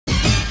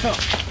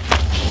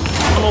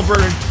Hello, bird.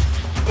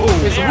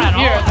 Oh, is here, as a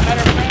matter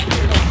of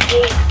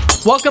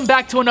fact. Welcome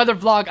back to another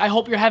vlog. I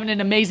hope you're having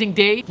an amazing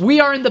day. We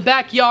are in the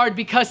backyard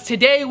because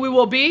today we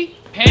will be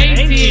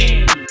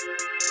painting.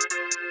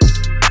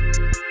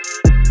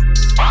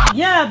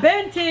 Yeah,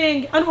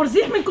 painting. Anwar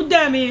Jibawi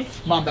قدامي.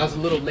 Mom, that was a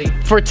little late.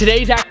 For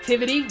today's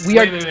activity, we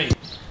are. Wait.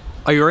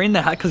 Are you wearing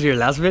the hat because of your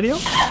last video?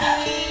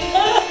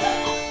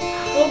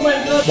 Oh my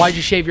god. Why'd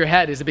you shave your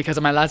head? Is it because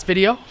of my last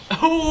video?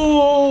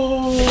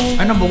 Oh.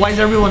 I know, but why is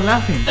everyone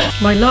laughing?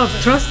 My love,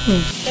 trust me.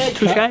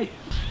 Touché.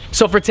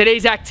 So for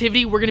today's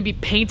activity, we're gonna be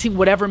painting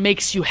whatever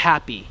makes you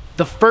happy.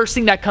 The first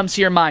thing that comes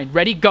to your mind.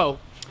 Ready? Go.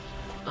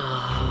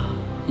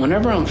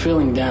 Whenever I'm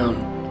feeling down,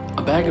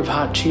 a bag of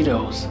hot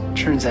Cheetos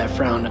turns that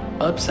frown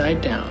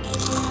upside down.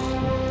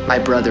 My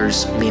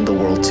brothers mean the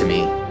world to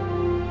me.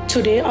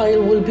 Today I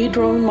will be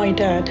drawing my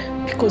dad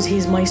because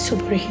he's my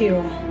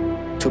superhero.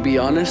 To be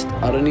honest,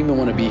 I don't even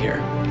want to be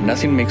here.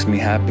 Nothing makes me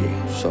happy,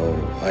 so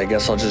I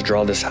guess I'll just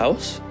draw this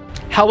house.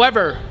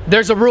 However,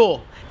 there's a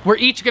rule. We're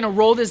each gonna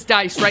roll this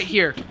dice right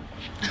here.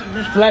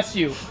 Bless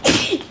you.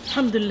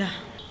 Alhamdulillah.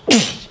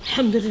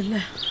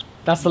 Alhamdulillah.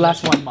 That's the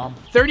last one, Mom.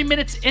 30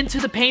 minutes into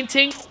the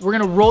painting, we're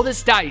gonna roll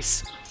this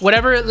dice.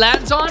 Whatever it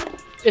lands on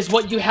is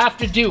what you have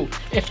to do.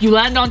 If you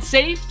land on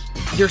safe,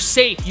 you're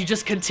safe. You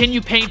just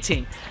continue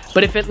painting.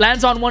 But if it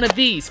lands on one of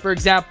these, for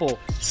example,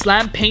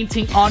 slam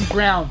painting on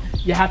ground,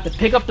 you have to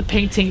pick up the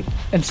painting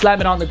and slam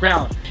it on the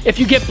ground. If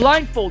you get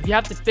blindfolded, you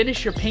have to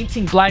finish your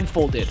painting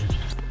blindfolded.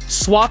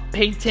 Swap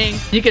painting.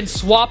 You can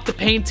swap the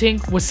painting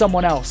with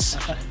someone else.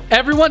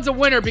 Everyone's a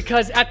winner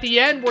because at the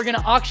end, we're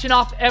gonna auction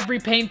off every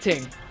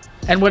painting.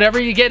 And whatever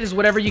you get is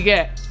whatever you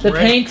get. The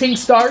painting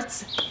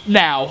starts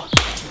now.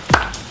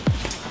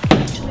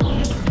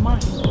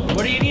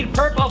 What do you need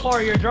purple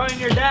for? You're drawing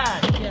your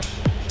dad. Yeah.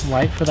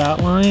 White for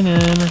that line,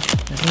 and I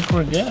think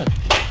we're good.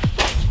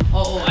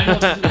 Oh, I know.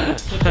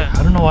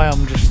 I don't know why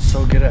I'm just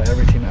so good at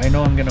everything. I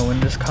know I'm gonna win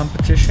this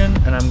competition,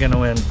 and I'm gonna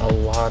win a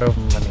lot of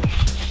money.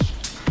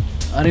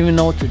 I don't even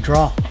know what to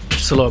draw.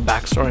 Just a little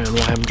backstory on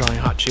why I'm drawing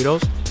hot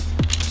Cheetos.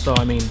 So,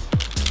 I mean,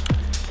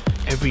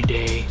 every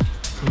day,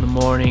 in the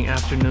morning,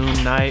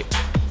 afternoon, night,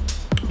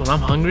 when I'm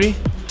hungry,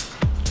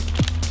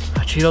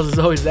 hot Cheetos is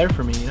always there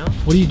for me, you know?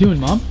 What are you doing,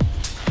 Mom?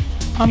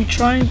 I'm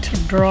trying to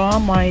draw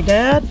my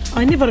dad.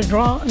 I never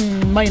draw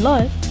in my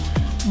life,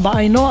 but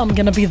I know I'm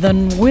gonna be the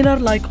winner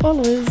like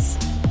always.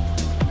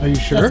 Are you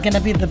sure? That's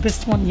gonna be the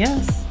best one,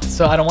 yes.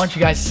 So I don't want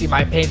you guys to see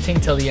my painting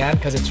till the end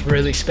because it's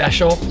really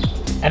special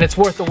and it's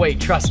worth the wait,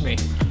 trust me.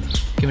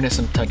 Giving it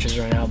some touches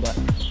right now, but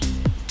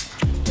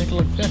make it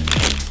look good.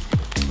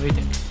 What do you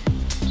think?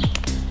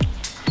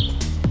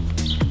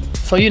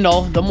 So you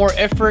know, the more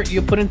effort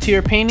you put into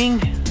your painting,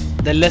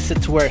 the less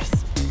it's worth.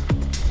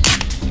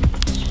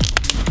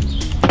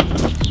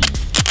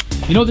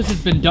 You know this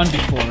has been done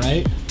before,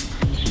 right?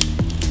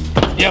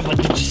 Yeah, but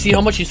did you see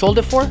how much you sold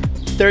it for?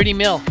 30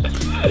 mil.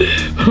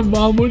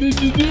 Mom, what did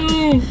you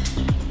do?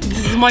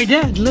 This is my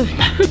dad, look.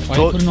 Why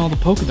are you putting all the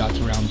polka dots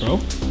around, bro?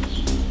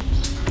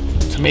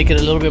 To make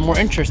it a little bit more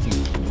interesting.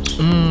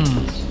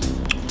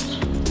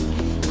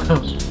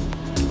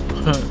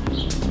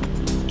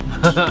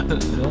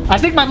 I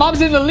think my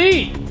mom's in the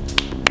lead.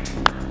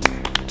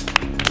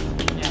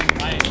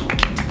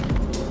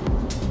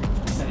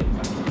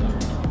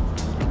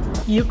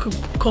 You could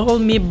call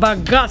me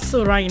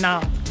Bagasso right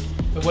now.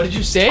 What did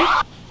you say?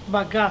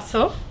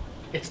 Bagasso.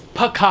 It's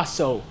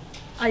Picasso.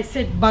 I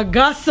said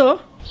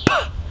Bagasso.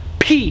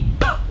 P.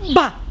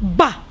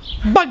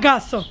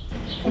 Bagasso.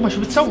 What are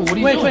you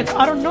doing? Wait,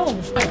 I don't know.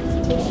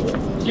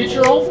 Get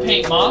your own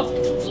paint, Mom.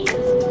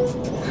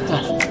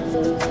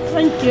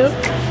 Thank you.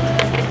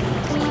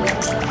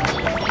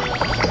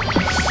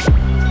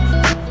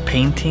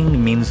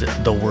 Painting means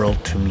the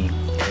world to me.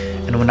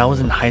 And when I was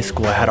in high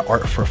school, I had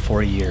art for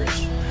 4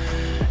 years.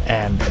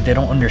 And they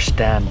don't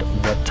understand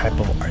what type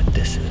of art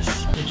this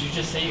is. Did you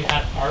just say you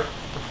had art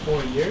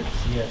for 4 years?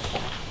 Yes.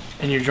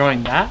 And you're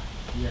drawing that?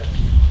 Yes.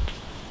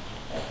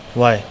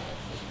 Why?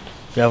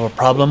 You have a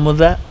problem with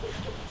that?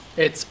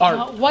 It's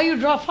art. Why you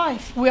draw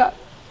 5?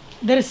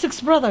 There is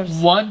 6 brothers.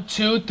 1,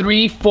 2,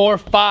 3, 4,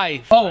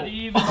 5. Oh,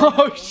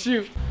 oh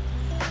shoot.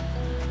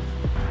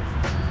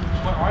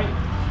 Where are you?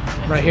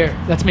 Right here.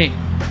 That's me.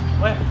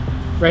 Where?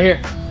 Right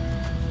here.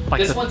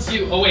 Like This one's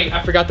you. Oh wait,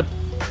 I forgot the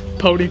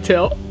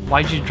ponytail.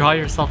 Why'd you draw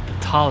yourself the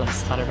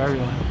tallest out of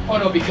everyone? Oh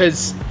no,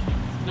 because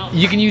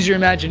you can use your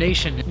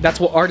imagination. That's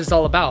what art is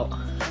all about,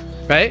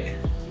 right?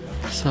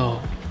 So,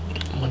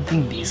 one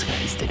thing these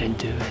guys didn't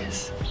do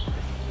is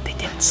they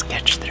didn't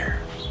sketch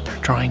their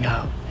drawing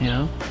out, you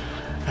know?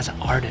 As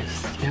an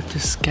artist, you have to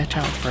sketch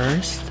out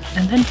first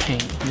and then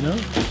paint, you know?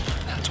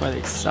 That's why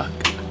they suck.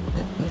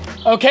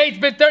 Okay, it's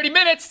been 30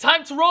 minutes.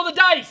 Time to roll the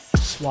dice.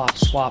 Swap,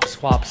 swap,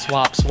 swap,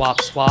 swap, swap,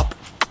 swap.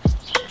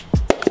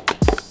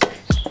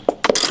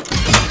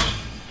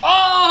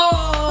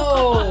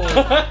 Oh!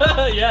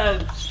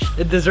 Yes,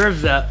 it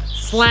deserves that.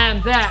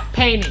 Slam that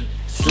painting.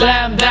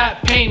 Slam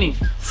that painting.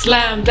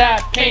 Slam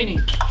that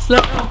painting.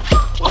 Slam.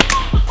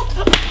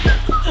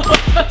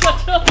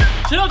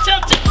 Chill.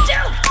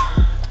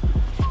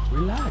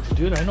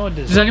 dude. I know it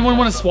is. Does anyone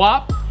want to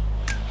swap?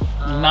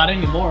 Not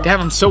anymore.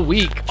 Damn, I'm so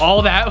weak.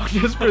 All that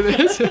just for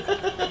this?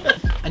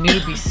 I need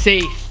to be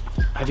safe.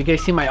 Have you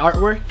guys seen my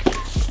artwork?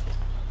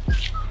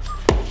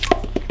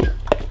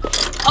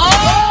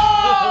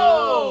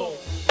 Oh!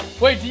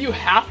 Wait, do you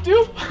have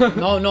to?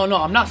 No,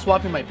 I'm not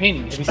swapping my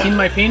painting. Have you seen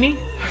my painting?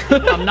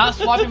 I'm not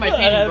swapping my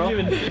painting, bro.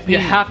 You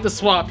have to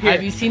swap. Here.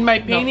 Have you seen my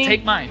painting? No,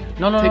 take mine.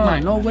 No, take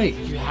mine. no, wait.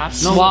 You have to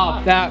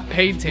swap that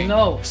painting.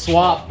 No.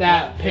 Swap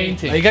that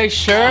painting. Are you guys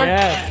sure?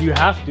 Yes, you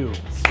have to.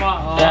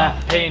 Swap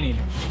That painting.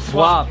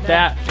 Swap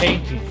that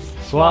painting.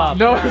 Swap.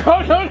 No.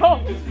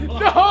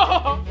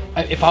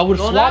 If I would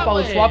swap, I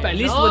would swap at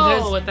least with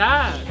his. with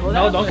that.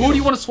 No, don't. Who do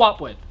you want to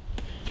swap with?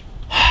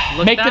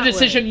 Make the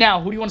decision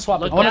now. Who do you want to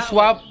swap with? I want to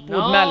swap with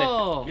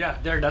Malik. Yeah,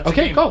 there, that's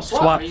Okay, the game. go.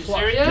 Swap. Are you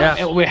serious?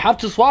 Yeah. We have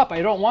to swap.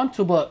 I don't want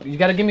to, but you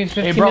gotta give me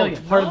 15 Hey, bro,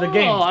 million. part of the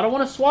game. I don't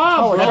want to swap.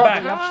 Oh, bro. you're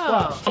back.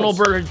 Yeah. No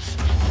birds.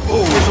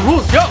 There's the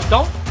rules. Yo,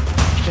 don't.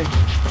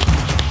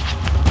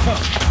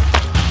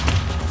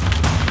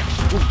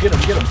 Ooh, get him.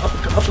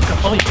 Uppercut.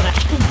 Oh, you can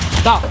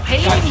Stop.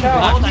 painting,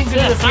 bro. That's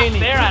not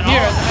fair at all.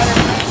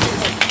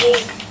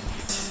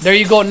 There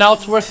you go. Now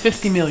it's worth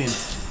 50 million.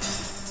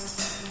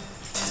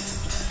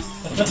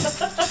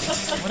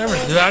 Whatever,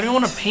 dude. I don't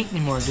want to paint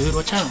anymore, dude.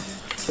 What channel?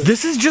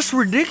 This is just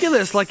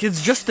ridiculous. Like,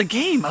 it's just a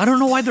game. I don't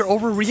know why they're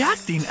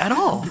overreacting at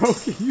all.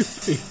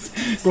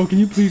 Bro, can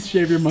you please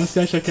shave your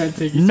mustache? I can't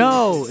take it.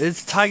 No,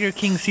 it's Tiger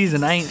King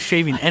season. I ain't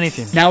shaving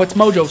anything. Now it's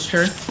Mojo's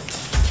turn.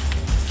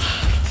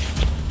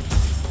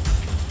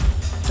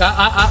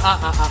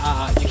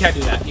 You can't do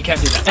that. You can't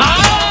do that.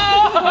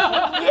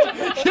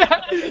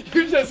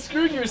 You just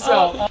screwed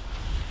yourself.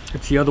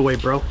 It's the other way,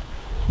 bro.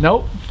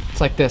 Nope.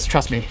 It's like this.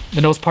 Trust me.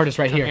 The nose part is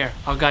right here. Here,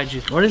 I'll guide you.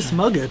 What is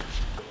smugged?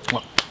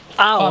 Oh,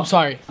 I'm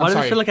sorry. Why I'm does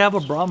sorry. it feel like I have a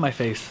bra on my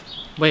face?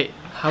 Wait,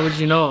 how would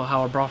you know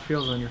how a bra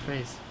feels on your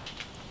face?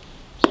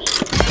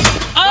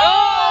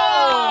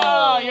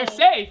 Oh, you're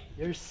safe.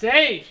 You're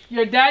safe.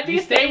 Your daddy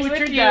stays with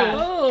your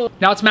dad.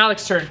 Now it's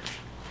Malik's turn.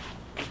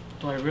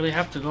 Do I really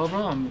have to go,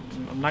 bro? I'm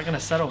not gonna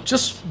settle.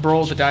 Just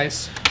roll the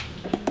dice.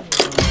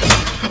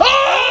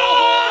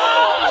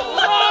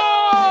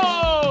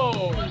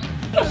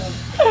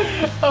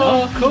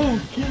 Oh, cool.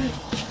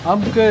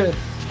 I'm good.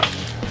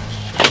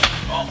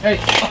 Hey.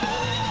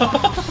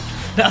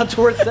 Now it's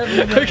worth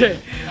 70 million.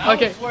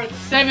 Okay. It's worth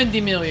 70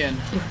 million.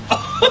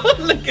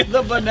 Look at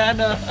the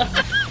banana.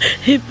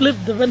 He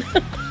flipped the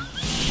banana.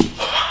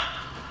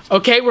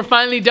 Okay, we're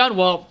finally done.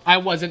 Well, I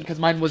wasn't because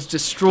mine was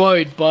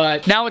destroyed,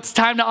 but now it's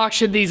time to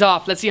auction these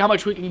off. Let's see how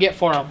much we can get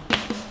for them.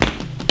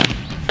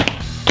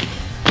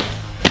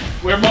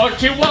 We're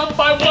marching one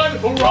by one.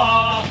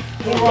 Hurrah!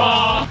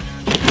 Hurrah!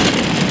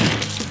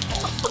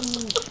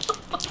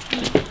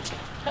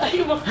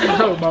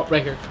 Oh,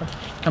 right here.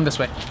 Come this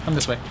way. Come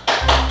this way.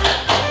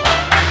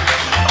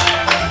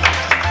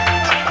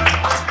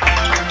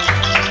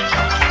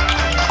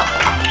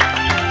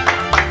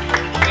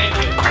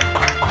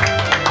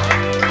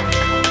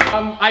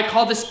 I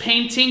call this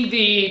painting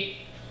the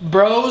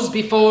Bros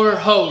Before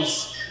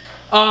Hoes.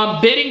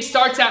 Bidding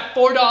starts at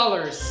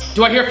 $4.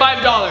 Do I hear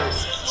 $5?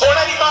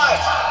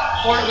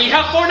 $4.95. We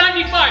have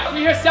 $4.95. We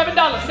hear $7.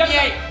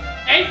 $7.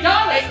 $8.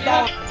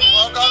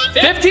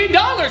 $15.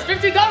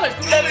 $15.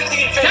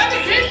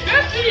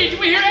 $17.50. Do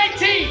we hear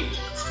 18?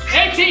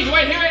 18. Do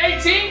I hear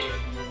 18?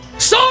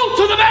 Sold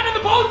to the man in the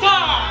bow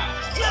tie.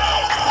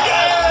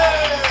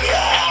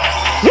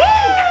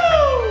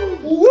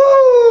 Woo!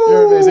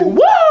 You're amazing.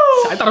 Woo!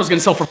 I thought I was gonna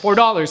sell for $4.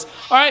 All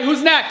right,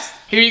 who's next?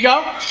 Here you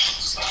go.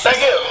 Thank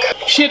you.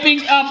 Shipping,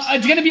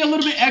 it's gonna be a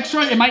little bit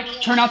extra. It might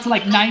turn out to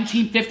like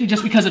 $19.50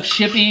 just because of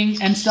shipping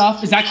and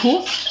stuff. Is that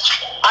cool?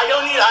 I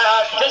don't need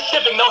just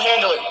shipping, no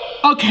handling.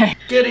 Okay.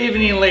 Good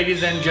evening,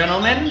 ladies and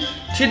gentlemen.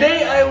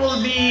 Today I will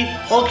be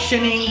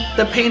auctioning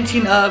the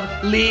painting of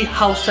Lee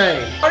House.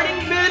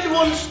 Starting bid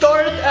will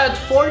start at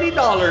 $40.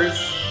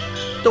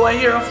 Do I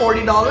hear a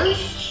 $40?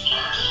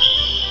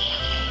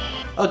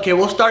 Okay,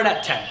 we'll start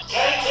at 10.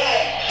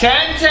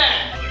 10, 10.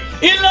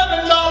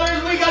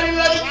 $11. We got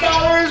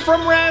 $11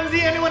 from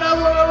Ramsey. Anyone else?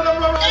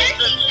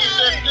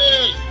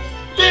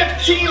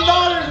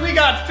 $15. We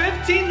got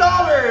 $15.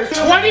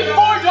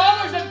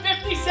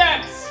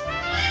 $24.50.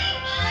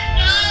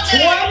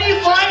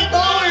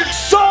 $25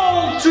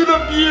 sold to the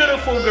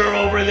beautiful girl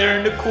over there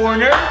in the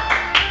corner.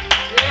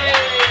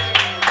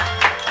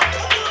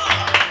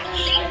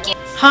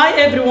 Hi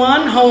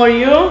everyone, how are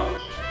you?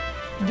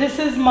 This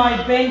is my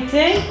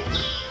painting.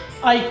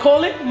 I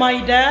call it my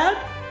dad,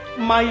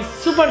 my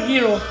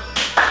superhero.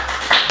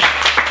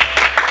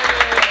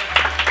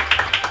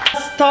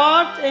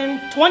 Start in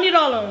 $20.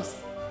 $100.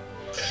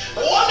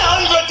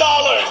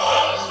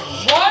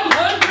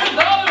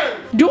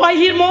 $100. Do I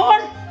hear more?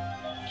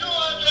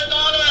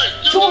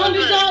 $200.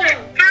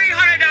 $200.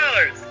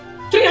 $300.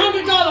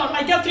 $300.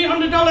 I got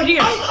 $300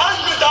 here.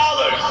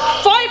 $500.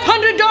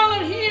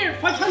 $500 here.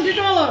 $500.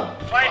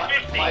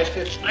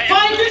 $550.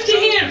 $550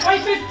 here.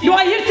 $550. Do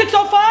I hear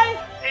 605?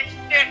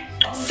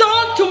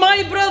 Sold to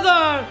my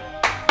brother.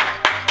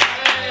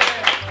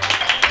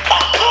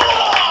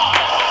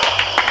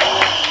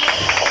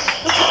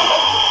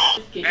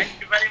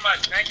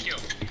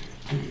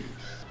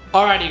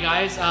 Alrighty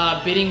guys,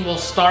 bidding will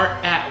start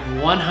at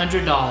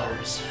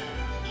 $100.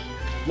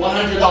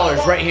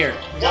 $100 right here.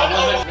 We got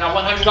 $100,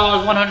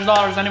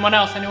 $100. Anyone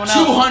else? Anyone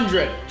else?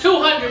 200.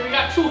 200. We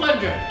got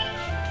 200.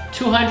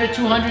 200,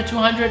 200,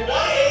 200.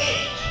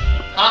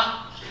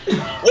 Huh?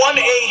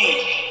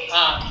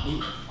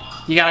 180.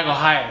 You gotta go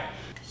higher.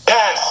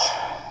 Pass.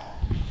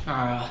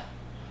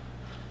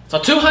 So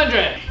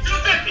 200.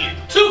 250.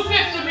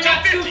 250. We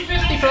got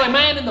 250 for the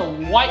man in the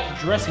white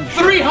dressing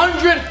suit.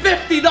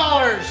 $350.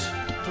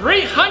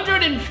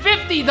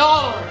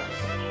 $350.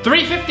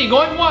 350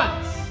 going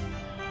once.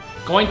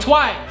 Going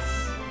twice.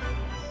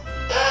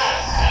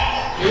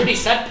 You already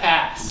said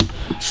pass.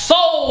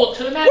 Sold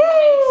to the man in the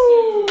white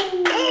suit.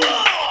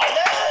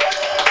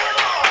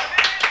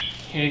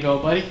 Here you go,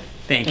 buddy. Thank you,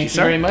 Thank you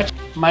sir. very much.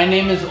 My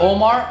name is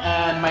Omar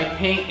and my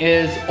paint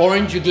is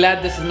orange. You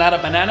glad this is not a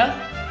banana?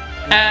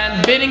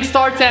 And bidding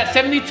starts at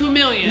 72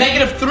 million.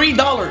 Negative $3.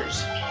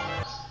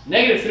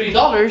 Negative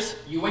 $3.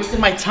 You wasted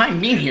my time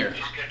being here.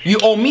 You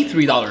owe me $3.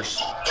 2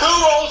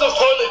 rolls of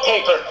toilet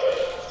paper.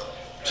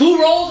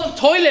 2 rolls of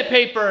toilet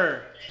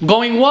paper.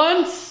 Going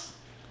once.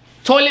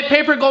 Toilet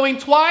paper going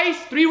twice.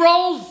 3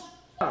 rolls.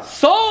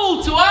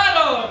 Sold to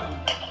Adam.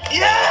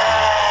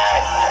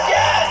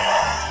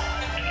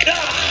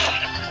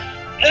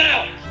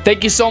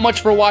 Thank you so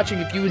much for watching.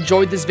 If you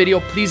enjoyed this video,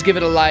 please give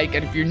it a like.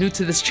 And if you're new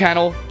to this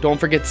channel, don't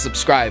forget to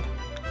subscribe.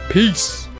 Peace.